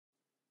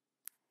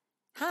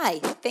Hi,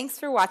 thanks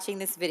for watching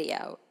this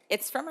video.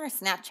 It's from our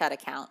Snapchat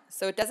account,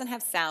 so it doesn't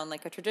have sound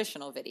like a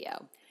traditional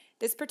video.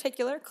 This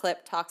particular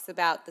clip talks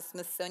about the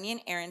Smithsonian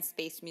Air and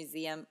Space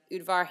Museum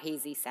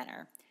Udvar-Hazy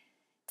Center.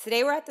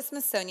 Today we're at the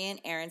Smithsonian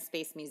Air and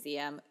Space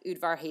Museum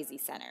Udvar-Hazy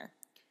Center.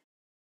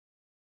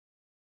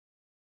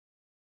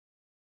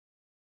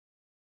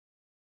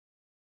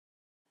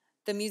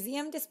 The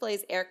museum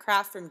displays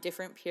aircraft from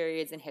different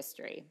periods in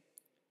history.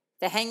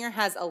 The hangar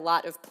has a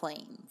lot of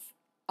planes.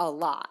 A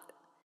lot.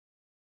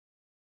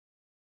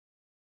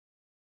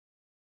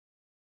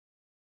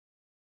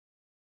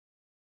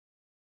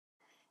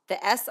 The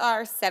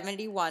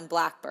SR-71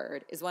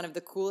 Blackbird is one of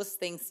the coolest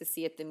things to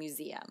see at the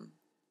museum.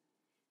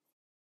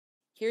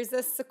 Here's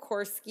the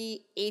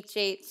Sikorsky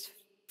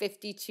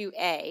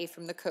HH-52A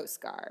from the Coast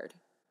Guard.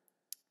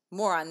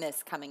 More on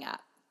this coming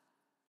up.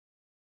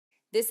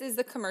 This is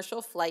the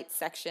commercial flight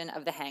section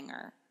of the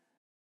hangar.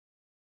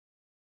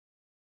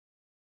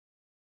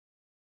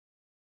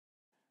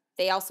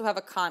 They also have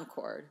a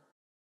Concorde.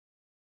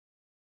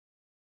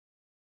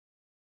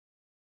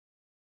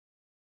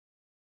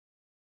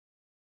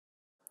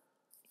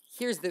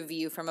 Here's the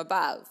view from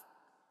above.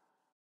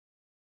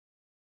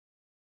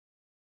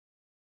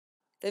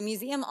 The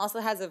museum also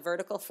has a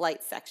vertical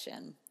flight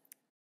section.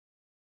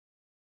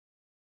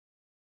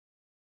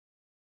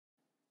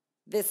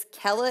 This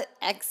Kellett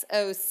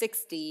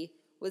XO-60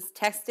 was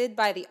tested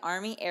by the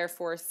Army Air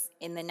Force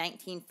in the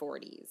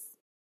 1940s.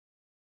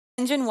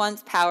 The engine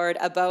once powered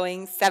a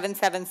Boeing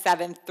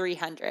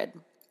 777-300.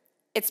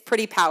 It's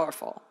pretty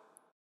powerful.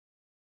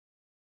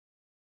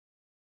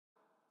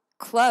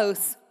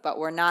 Close, but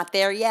we're not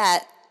there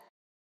yet.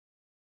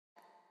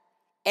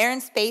 Air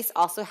and Space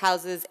also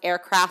houses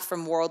aircraft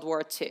from World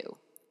War II,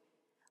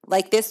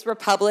 like this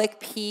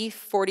Republic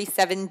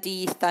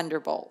P-47D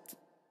Thunderbolt.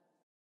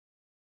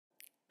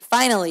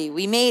 Finally,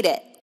 we made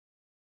it.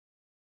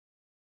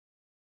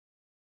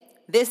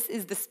 This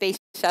is the Space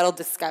Shuttle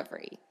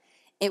Discovery.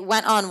 It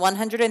went on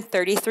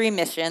 133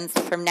 missions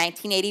from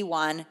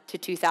 1981 to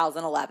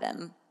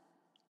 2011.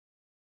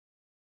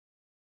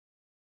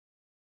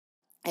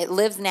 It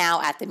lives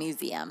now at the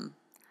museum.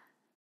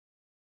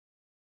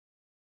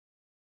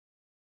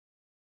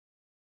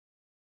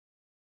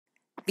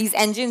 These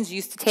engines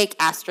used to take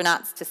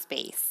astronauts to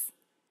space.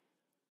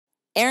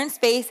 Air and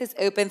Space is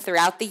open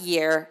throughout the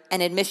year,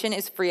 and admission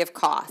is free of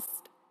cost.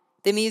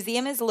 The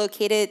museum is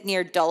located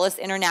near Dulles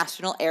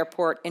International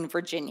Airport in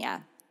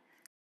Virginia.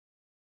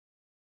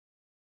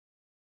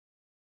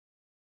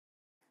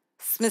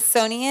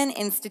 Smithsonian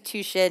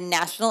Institution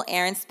National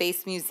Air and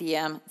Space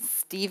Museum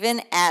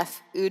Stephen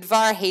F.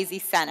 Udvar-Hazy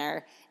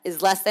Center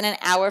is less than an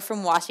hour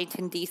from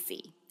Washington,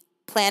 D.C.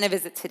 Plan a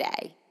visit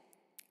today.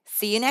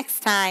 See you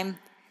next time.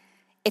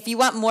 If you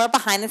want more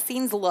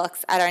behind-the-scenes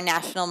looks at our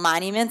national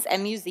monuments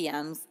and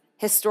museums,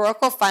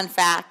 historical fun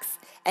facts,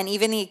 and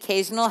even the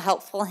occasional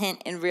helpful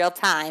hint in real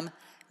time,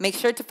 make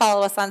sure to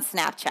follow us on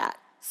Snapchat.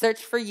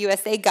 Search for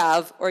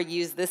USAgov or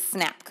use this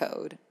snap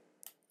code.